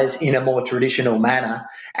pies in a more traditional manner.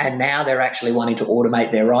 And now they're actually wanting to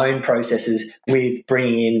automate their own processes with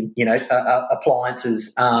bringing in,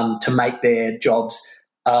 appliances to make their jobs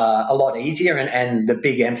a lot easier. And the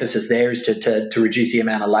big emphasis there is to reduce the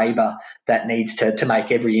amount of labour that needs to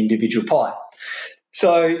make every individual pie.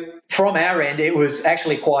 So from our end, it was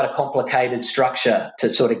actually quite a complicated structure to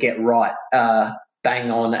sort of get right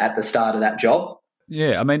bang on at the start of that job.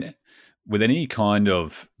 Yeah, I mean, with any kind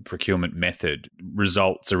of procurement method,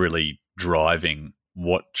 results are really driving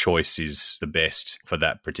what choice is the best for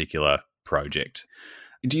that particular project.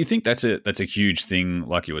 Do you think that's a huge thing,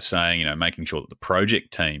 like you were saying, making sure that the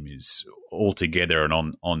project team is all together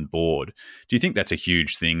and on board? Do you think that's a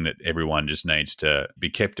huge thing that everyone just needs to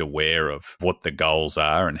be kept aware of what the goals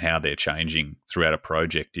are and how they're changing throughout a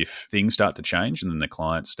project? If things start to change and then the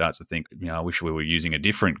client starts to think, I wish we were using a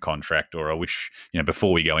different contract, or I wish,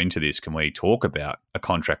 before we go into this, can we talk about a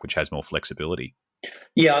contract which has more flexibility?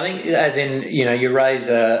 Yeah, I think as in, you raise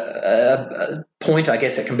a point, I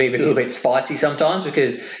guess it can be a little bit spicy sometimes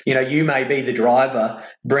because, you may be the driver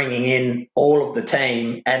bringing in all of the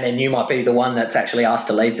team and then you might be the one that's actually asked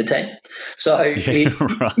to leave the team. So, right.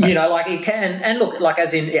 It can, and look, like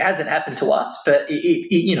as in it hasn't happened to us, but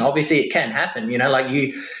it obviously it can happen, like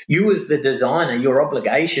you as the designer, your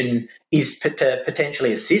obligation is to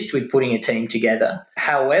potentially assist with putting a team together.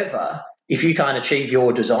 However, if you can't achieve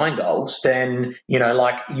your design goals, then,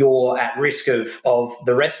 you're at risk of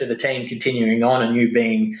the rest of the team continuing on and you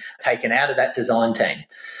being taken out of that design team.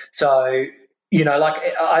 So,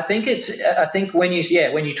 I think when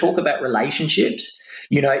you talk about relationships,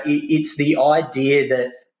 it's the idea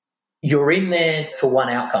that you're in there for one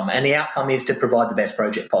outcome, and the outcome is to provide the best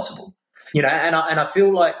project possible. And I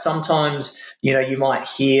feel like sometimes, you might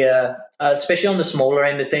hear, especially on the smaller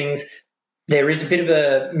end of things, there is a bit of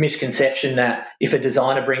a misconception that if a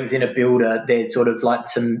designer brings in a builder, there's sort of like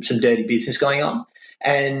some dirty business going on.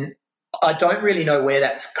 And I don't really know where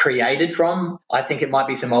that's created from. I think it might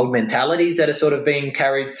be some old mentalities that are sort of being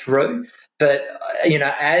carried through. But,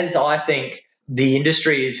 as I think the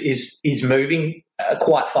industry is moving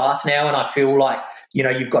quite fast now, and I feel like,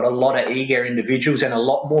 you've got a lot of eager individuals and a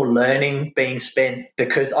lot more learning being spent,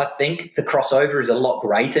 because I think the crossover is a lot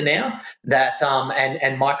greater now that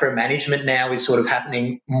and micromanagement now is sort of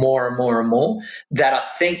happening more and more and more, that I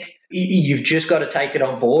think you've just got to take it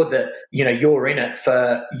on board that, you're in it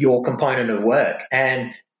for your component of work.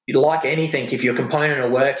 And like anything, if your component of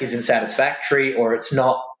work isn't satisfactory or it's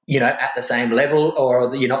not, at the same level,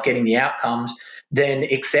 or you're not getting the outcomes, then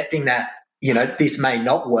accepting that, this may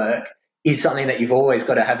not work is something that you've always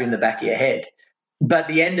got to have in the back of your head. But at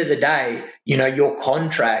the end of the day, your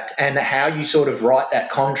contract and how you sort of write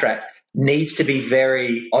that contract needs to be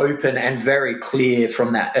very open and very clear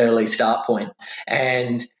from that early start point.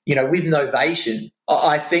 And, with Novation,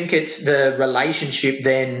 I think it's the relationship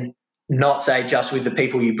then, not say just with the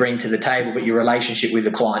people you bring to the table, but your relationship with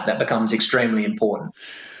the client that becomes extremely important.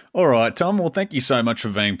 All right, Tom. Well, thank you so much for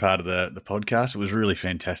being part of the podcast. It was really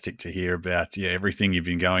fantastic to hear about everything you've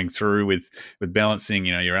been going through with balancing,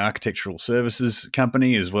 your architectural services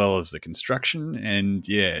company as well as the construction. And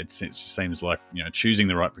it just seems like choosing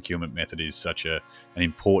the right procurement method is such an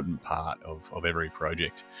important part of every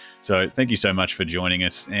project. So thank you so much for joining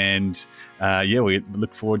us. And we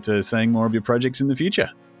look forward to seeing more of your projects in the future.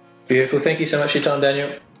 Beautiful. Thank you so much for your time,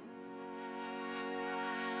 Daniel.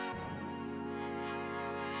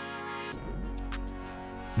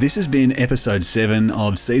 This has been episode 7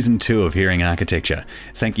 of season 2 of Hearing Architecture.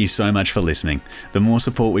 Thank you so much for listening. The more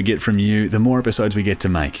support we get from you, the more episodes we get to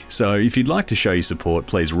make. So if you'd like to show your support,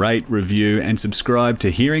 please rate, review, and subscribe to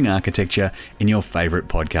Hearing Architecture in your favourite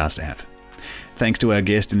podcast app. Thanks to our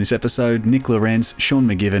guest in this episode, Nick Lorenz, Sean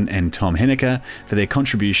McGivern, and Tom Henniker, for their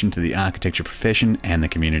contribution to the architecture profession and the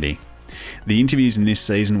community. The interviews in this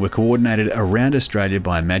season were coordinated around Australia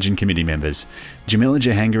by Imagine committee members Jamila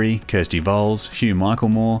Jahangiri, Kirsty Bowles, Hugh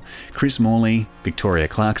Michaelmore, Chris Morley, Victoria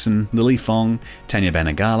Clarkson, Lily Fong, Tanya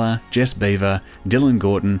Banagala, Jess Beaver, Dylan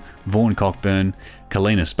Gorton, Vaughan Cockburn,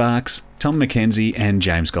 Kalina Sparks, Tom McKenzie, and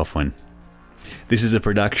James Goffwin. This is a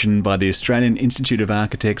production by the Australian Institute of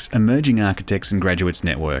Architects Emerging Architects and Graduates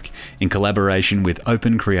Network in collaboration with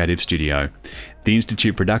Open Creative Studio. The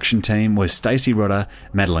Institute production team was Stacey Rodder,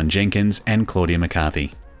 Madeline Jenkins, and Claudia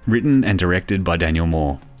McCarthy. Written and directed by Daniel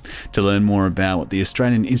Moore. To learn more about what the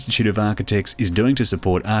Australian Institute of Architects is doing to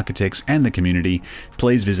support architects and the community,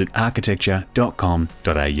 please visit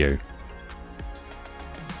architecture.com.au.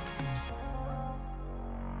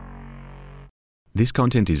 This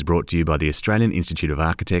content is brought to you by the Australian Institute of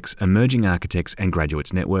Architects Emerging Architects and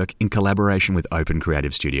Graduates Network in collaboration with Open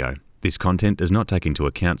Creative Studio. This content does not take into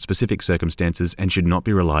account specific circumstances and should not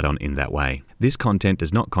be relied on in that way. This content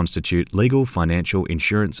does not constitute legal, financial,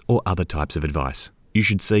 insurance, or other types of advice. You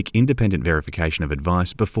should seek independent verification of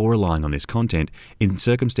advice before relying on this content in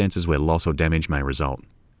circumstances where loss or damage may result.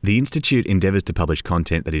 The Institute endeavours to publish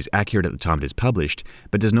content that is accurate at the time it is published,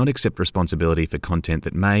 but does not accept responsibility for content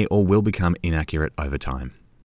that may or will become inaccurate over time.